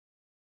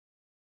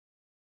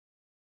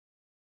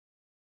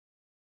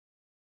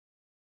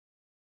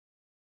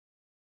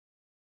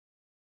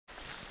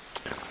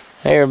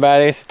Hey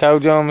everybody, it's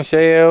Toad Joe and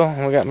Michelle.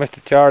 We got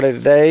Mr. Charlie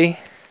today.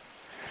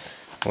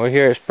 We're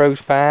here at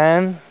Spruce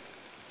Pine.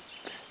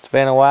 It's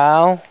been a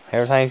while.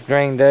 Everything's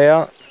greened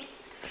out.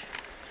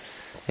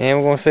 And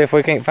we're going to see if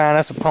we can't find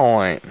us a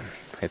point.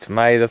 It's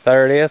May the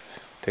 30th,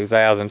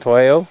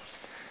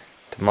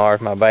 2012.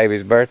 Tomorrow's my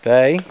baby's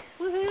birthday.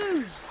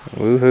 Woohoo!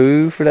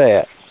 Woohoo for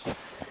that.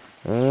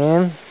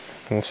 And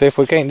we'll see if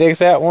we can't dig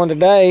us out one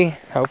today.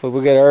 Hopefully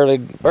we'll get an early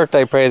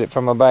birthday present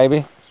from my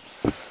baby.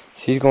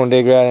 She's going to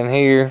dig right in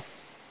here.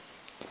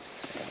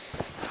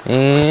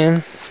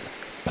 And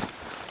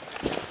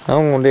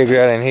I'm gonna dig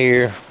right in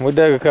here. We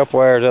dug a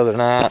couple hours the other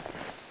night.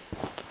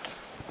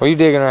 Were you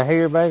digging right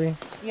here, baby?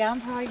 Yeah,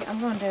 I'm gonna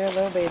do a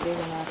little bit of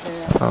digging right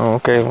there. Oh,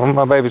 okay. Well,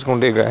 my baby's gonna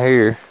dig right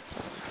here.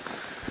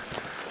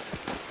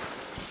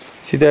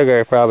 She dug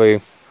there probably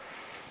an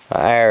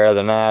hour the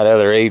other night, the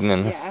other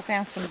evening. Yeah, I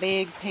found some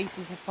big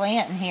pieces of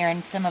flint in here,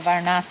 and some of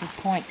our nicest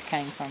points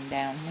came from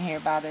down here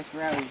by this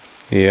road.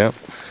 Yep.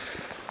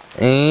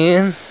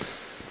 And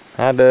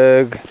I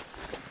dug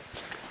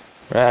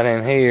right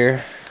in here.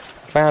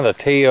 I found a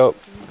tip.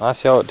 I'll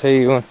show it to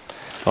you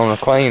on the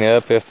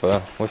cleanup if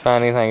we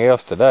find anything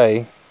else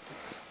today.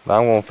 But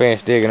I'm going to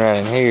finish digging right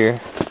in here.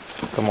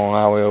 Come on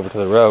all the way over to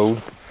the road.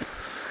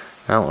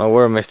 I don't know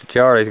where Mr.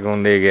 Charlie's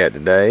going to dig at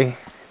today.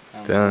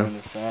 I'm an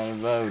undecided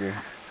voter.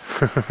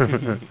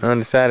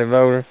 Undecided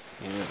voter?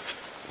 Yeah.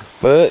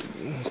 But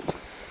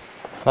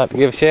I'd like to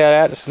give a shout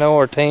out to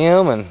Snore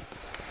Tim and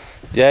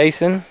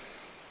Jason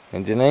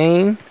and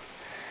Janine.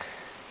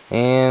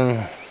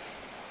 And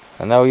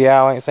I know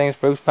y'all ain't seen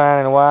Spruce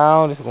Pine in a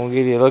while. Just gonna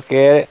give you a look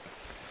at it.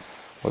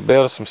 We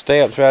built some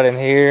steps right in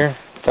here,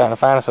 trying to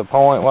find us a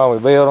point while we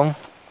build them.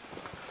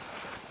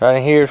 Right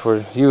in here is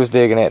where you was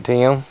digging at,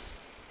 Tim.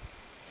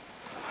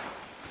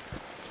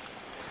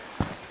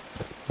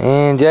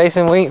 And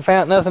Jason, we ain't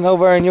found nothing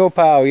over there in your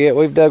pile yet.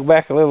 We've dug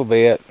back a little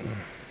bit.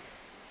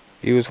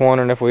 You was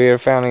wondering if we ever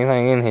found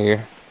anything in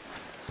here,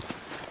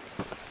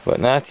 but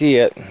not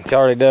yet.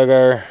 Charlie dug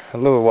there a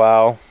little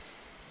while.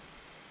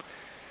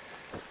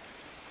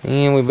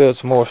 And we built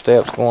some more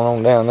steps going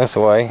on down this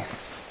way.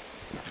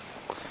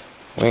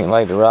 We ain't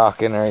laid the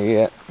rock in there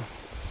yet.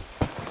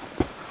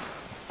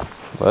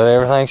 But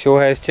everything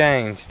sure has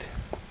changed.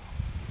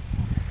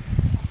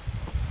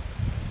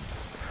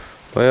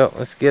 Well,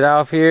 let's get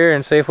off here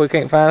and see if we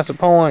can't find us a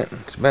point.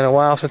 It's been a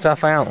while since I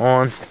found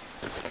one.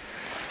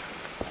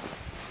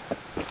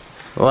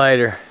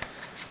 Later.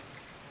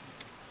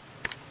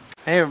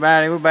 Hey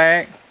everybody, we're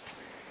back.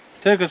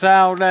 Took us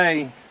all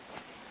day.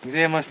 You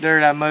see how much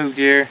dirt I moved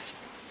here.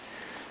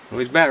 We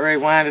was about ready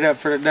to wind it up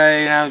for the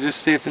day, and I was just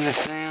sifting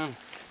this down.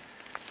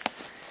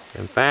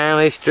 And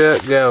finally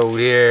struck gold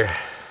here.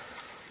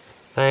 This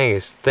thing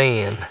is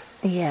thin.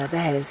 Yeah,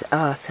 that is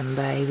awesome,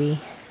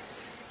 baby.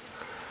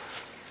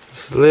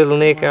 Just a little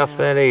nick off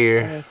that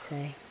ear. Let me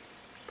see.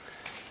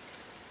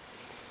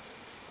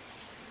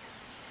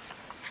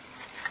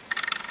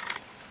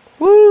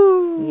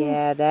 Woo!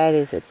 Yeah, that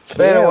is a killer,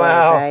 been a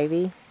while,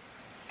 baby.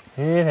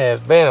 It has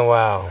been a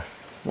while.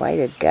 Way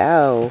to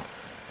go.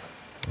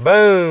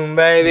 Boom,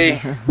 baby.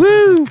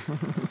 Woo!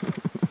 Finally,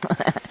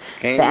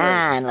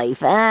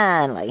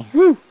 finally.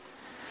 Woo!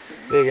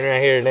 Digging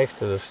right here next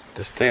to the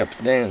steps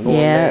down, going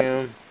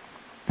down.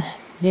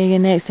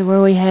 Digging next to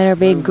where we had our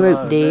big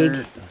group dig.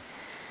 Dirt.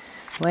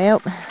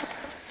 Well,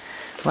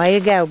 way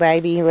to go,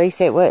 baby. At least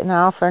it wasn't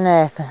all for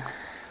nothing.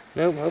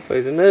 Nope,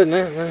 hopefully there's another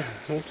now.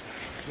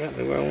 Got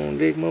me where I want to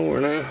dig more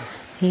now.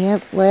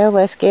 Yep, well,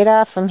 let's get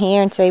off from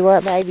here and see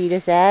what baby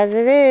decides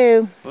to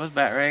do. Well, it's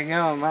about ready to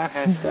go. I might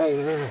have to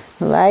stay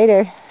now.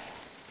 Later.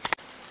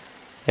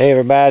 Hey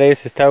everybody,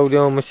 this is Toad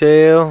Joe and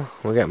Michelle.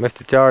 We got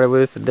Mr. Charlie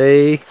with us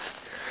today.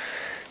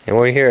 And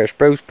we're here at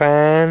Spruce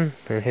Pine.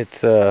 And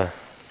it's The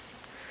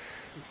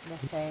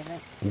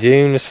 7th.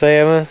 June the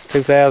 7th,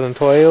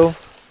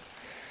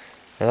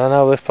 2012. And I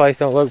know this place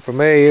don't look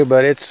familiar,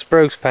 but it's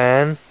Spruce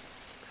Pine.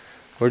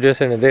 We're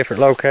just in a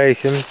different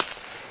location.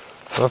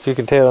 I don't know if you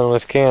can tell on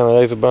this camera,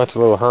 there's a bunch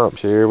of little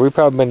humps here. We've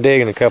probably been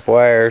digging a couple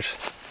hours.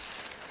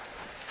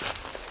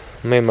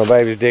 Me and my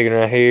baby's digging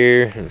right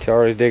here, and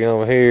Charlie's digging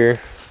over here.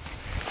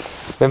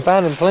 Been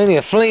finding plenty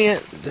of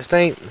flint, just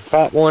ain't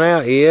popped one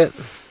out yet.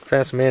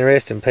 Found some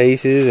interesting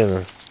pieces,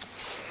 and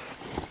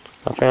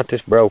I found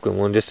this broken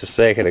one just a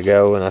second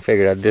ago, and I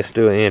figured I'd just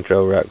do an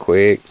intro right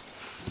quick,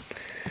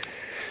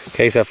 in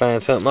case I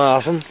find something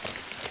awesome.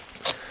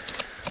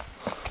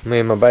 Me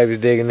and my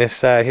baby's digging this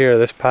side here of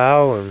this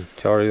pile, and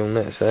Charlie's on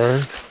that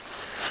side.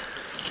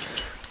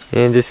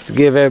 And just to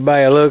give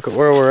everybody a look at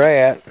where we're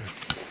at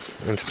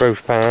in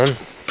Spruce Pine.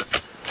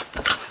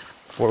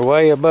 We're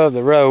way above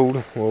the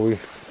road where we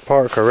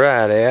park our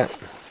ride at.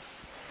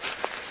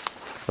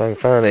 If I can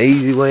find an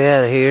easy way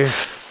out of here.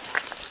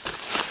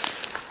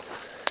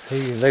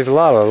 There's a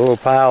lot of little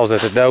piles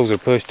that the dozer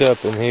pushed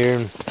up in here,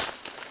 and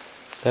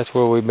that's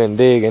where we've been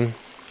digging.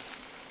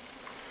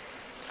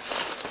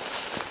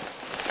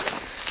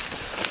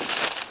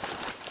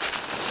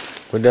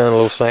 We've done a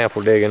little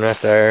sample digging right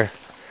there. I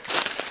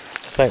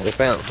think we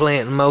found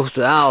flint in most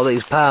of all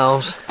these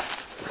piles.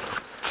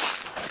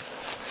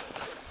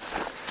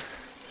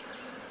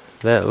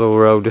 That little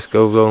road just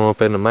goes on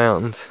up in the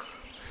mountains.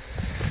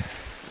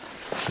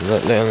 And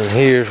that down in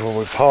here is where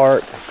we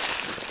park.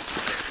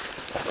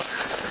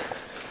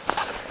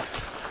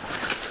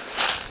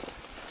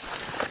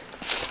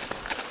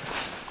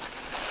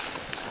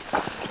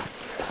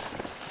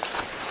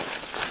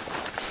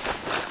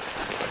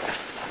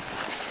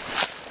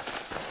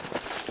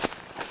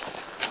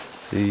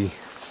 See,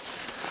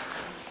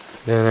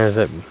 then there's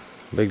that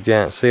big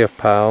giant sift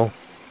pile.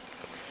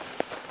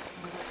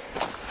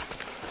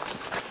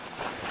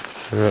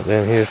 And right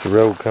down here's the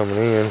road coming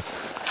in.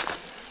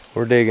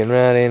 We're digging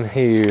right in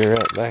here,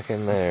 right back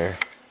in there.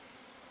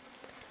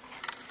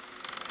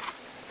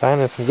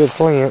 Finding some good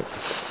flint.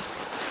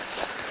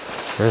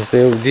 There's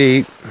the old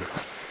Jeep.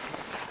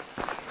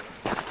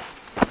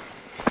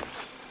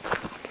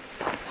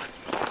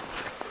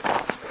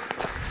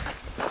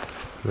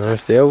 And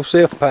there's the old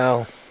sift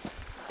pile.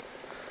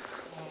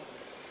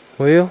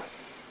 Well,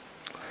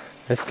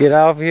 let's get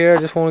off here.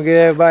 I just want to get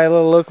everybody a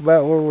little look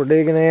about where we're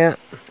digging at.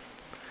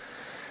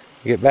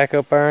 Get back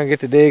up there and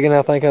get to digging.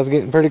 I think I was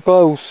getting pretty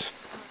close.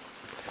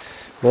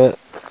 But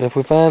if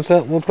we find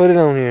something, we'll put it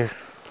on here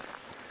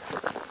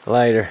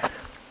later.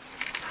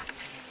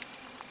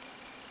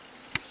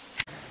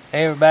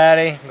 Hey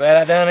everybody, glad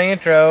I done the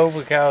intro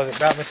because it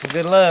brought me some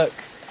good luck.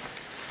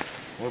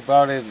 We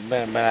brought it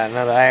about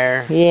another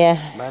hour.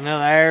 Yeah. About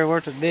another hour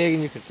worth of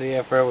digging. You can see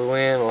how far we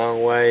went, a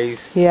long ways.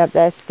 Yep,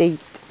 that's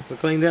steep. We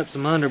cleaned up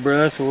some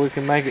underbrush so we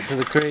can make it to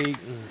the creek.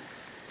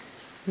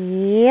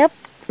 Yep.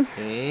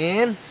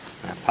 And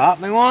I popped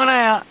me one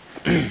out.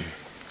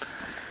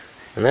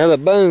 Another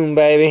boom,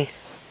 baby.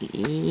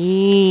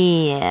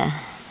 Yeah.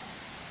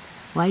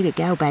 Way to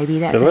go, baby.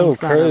 That thing's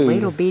got a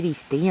little bitty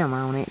stem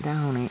on it,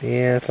 don't it?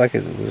 Yeah, it's like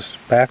it was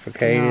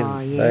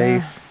bifurcated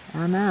base.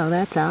 I know,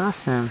 that's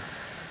awesome.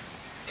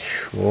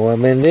 Well,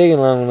 I've been digging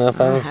long enough.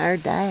 I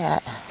heard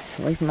that.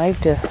 We've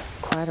moved to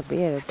quite a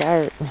bit of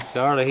dirt.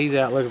 Charlie, he's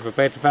out looking for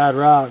petrified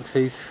rocks.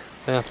 He's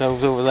found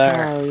those over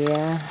there. Oh,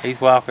 yeah. He's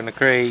walking the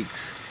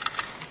creeks.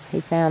 He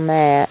found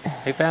that.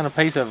 He found a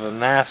piece of a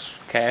nice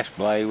cash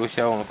blade. We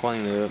sure want to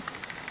clean it up.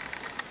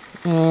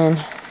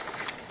 And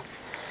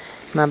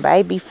my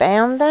baby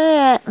found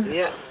that.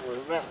 Yeah,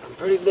 we're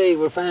pretty deep.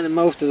 We're finding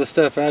most of the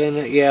stuff right in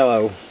that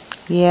yellow.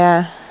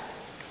 Yeah.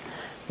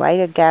 Way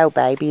to go,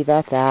 baby.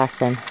 That's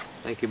awesome.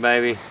 Thank you,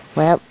 baby.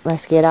 Well,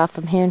 let's get off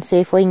from here and see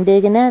if we can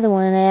dig another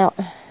one out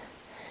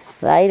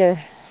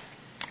later.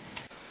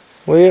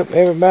 Well,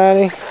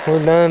 everybody,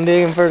 we're done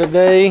digging for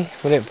today.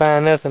 We didn't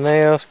find nothing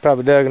else.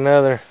 Probably dug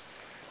another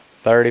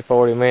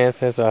 30-40 minutes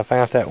since I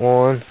found that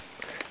one.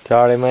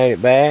 Charlie made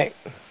it back.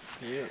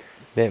 Yep.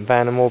 Didn't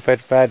find no more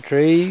petrified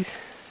trees.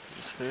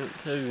 Just found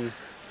two.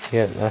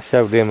 Yeah, I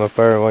showed them up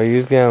there while you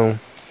was gone.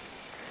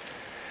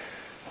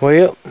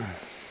 Well,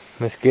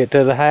 let's get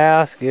to the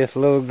house, get us a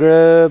little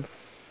grub,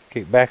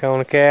 get back on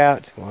the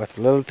couch, watch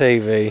a little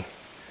TV.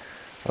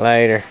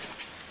 Later.